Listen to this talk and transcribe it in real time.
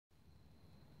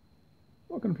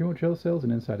Welcome to Primo Trail Sales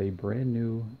and inside a brand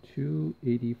new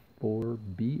 284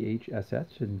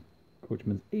 BHSS in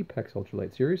Coachmen's Apex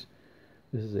Ultralight Series.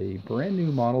 This is a brand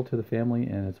new model to the family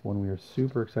and it's one we are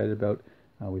super excited about.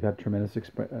 We've had tremendous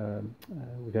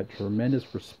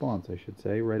response, I should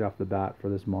say, right off the bat for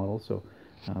this model. So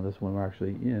this one we're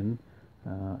actually in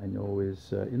and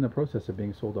is in the process of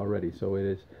being sold already. So it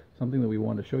is something that we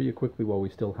want to show you quickly while we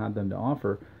still have them to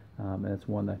offer. And it's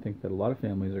one I think that a lot of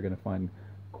families are going to find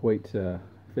quite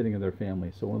fitting of their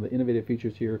family. So one of the innovative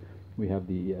features here, we have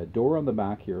the door on the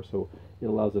back here, so it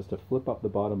allows us to flip up the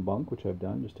bottom bunk, which I've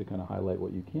done just to kind of highlight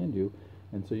what you can do.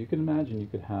 And so you can imagine you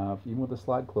could have, even with the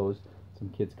slide closed, some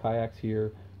kids kayaks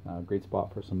here, great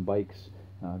spot for some bikes.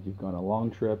 If you've gone a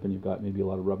long trip and you've got maybe a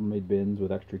lot of Rubbermaid bins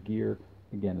with extra gear,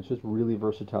 again, it's just really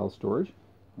versatile storage.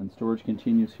 And storage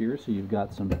continues here, so you've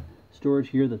got some storage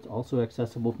here that's also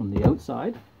accessible from the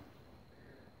outside.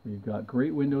 We've got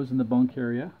great windows in the bunk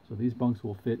area, so these bunks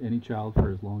will fit any child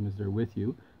for as long as they're with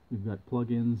you. We've got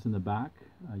plug-ins in the back,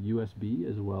 USB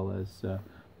as well as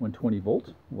 120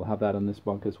 volt. We'll have that on this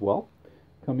bunk as well.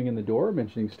 Coming in the door,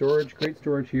 mentioning storage, great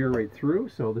storage here right through.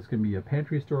 So this can be a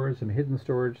pantry storage, some hidden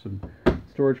storage, some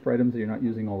storage for items that you're not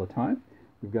using all the time.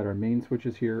 We've got our main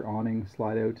switches here, awning,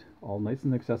 slide out, all nice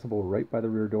and accessible right by the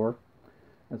rear door.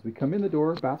 As we come in the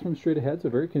door, bathroom straight ahead, so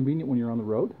very convenient when you're on the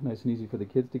road, nice and easy for the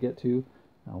kids to get to.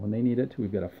 When they need it.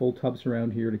 We've got a full tub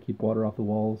surround here to keep water off the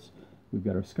walls. We've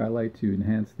got our skylight to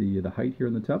enhance the height here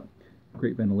in the tub.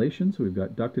 Great ventilation, so we've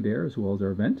got ducted air as well as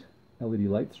our vent. LED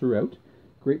lights throughout.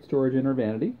 Great storage in our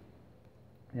vanity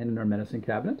and in our medicine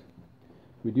cabinet.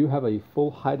 We do have a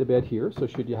full hide-a-bed here, so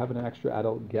should you have an extra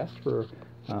adult guest for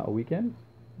a weekend,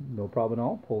 no problem at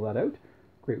all, pull that out.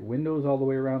 Great windows all the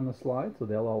way around the slide, so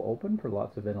they'll all open for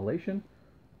lots of ventilation.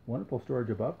 Wonderful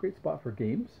storage above, great spot for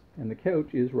games, and the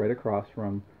couch is right across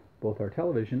from both our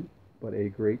television, but a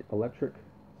great electric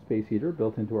space heater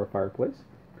built into our fireplace.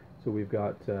 So we've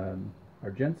got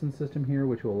our Jensen system here,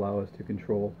 which will allow us to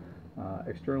control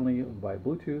externally by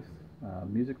Bluetooth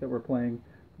music that we're playing.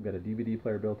 We've got a DVD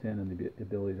player built in and the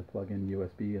ability to plug in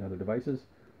USB and other devices.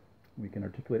 We can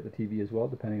articulate the TV as well,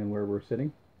 depending on where we're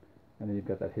sitting. And then you've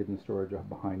got that hidden storage up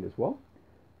behind as well.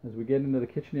 As we get into the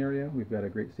kitchen area, we've got a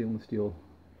great stainless steel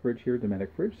fridge here, Dometic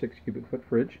fridge, 6 cubic foot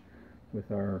fridge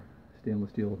with our stainless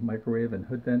steel microwave and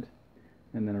hood vent,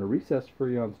 and then our recessed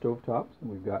Furrion stovetops. And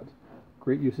we've got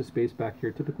great use of space back here,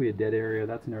 typically a dead area.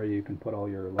 That's an area you can put all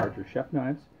your larger chef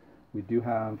knives. We do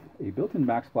have a built-in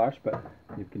backsplash, but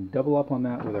you can double up on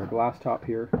that with our glass top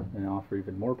here and offer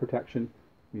even more protection.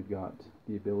 We've got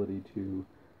the ability to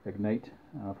ignite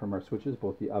from our switches,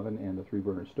 both the oven and the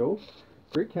 3-burner stove.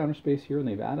 Great counter space here, and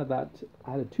they've added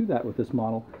to that with this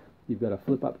model. You've got a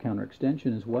flip-up counter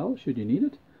extension as well, should you need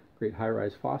it. Great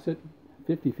high-rise faucet,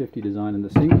 50-50 design in the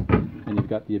sink, and you've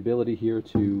got the ability here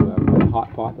to put a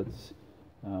hot pot that's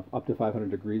up to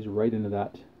 500 degrees right into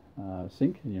that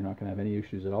sink, and you're not going to have any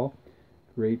issues at all.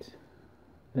 Great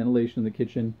ventilation in the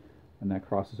kitchen, and that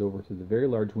crosses over to the very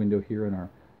large window here in our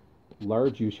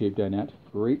large U-shaped dinette.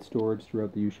 Great storage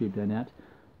throughout the U-shaped dinette.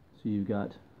 So you've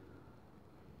got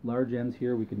large ends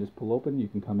here we can just pull open. You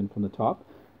can come in from the top.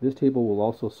 This table will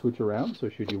also switch around, so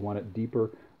should you want it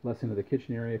deeper, less into the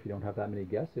kitchen area, if you don't have that many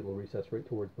guests, it will recess right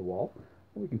towards the wall.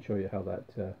 And we can show you how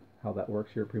that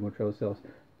works here at Primo Trail Sales.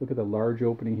 Look at the large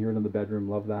opening here into the bedroom,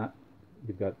 love that.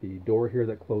 You've got the door here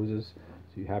that closes,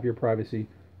 so you have your privacy,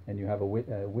 and you have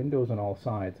windows on all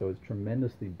sides, so it's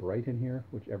tremendously bright in here,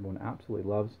 which everyone absolutely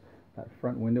loves. That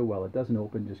front window, while it doesn't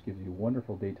open, just gives you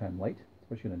wonderful daytime light,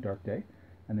 especially on a dark day.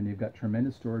 And then you've got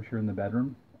tremendous storage here in the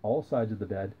bedroom, all sides of the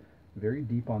bed. Very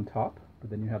deep on top, but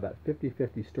then you have that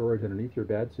 50-50 storage underneath your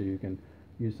bed, so you can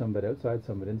use some of it outside,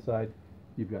 some of it inside.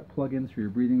 You've got plug-ins for your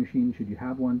breathing machine, should you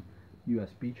have one.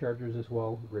 USB chargers as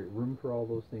well. Great room for all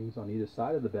those things on either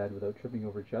side of the bed without tripping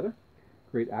over each other.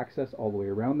 Great access all the way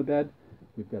around the bed.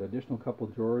 We've got additional couple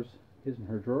of drawers, his and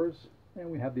her drawers, and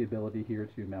we have the ability here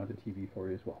to mount a TV for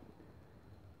you as well.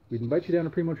 We'd invite you down to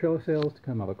Primo Trail Sales to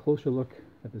come have a closer look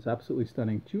at this absolutely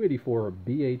stunning 284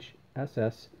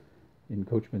 BHSS in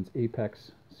Coachmen's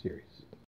Apex series.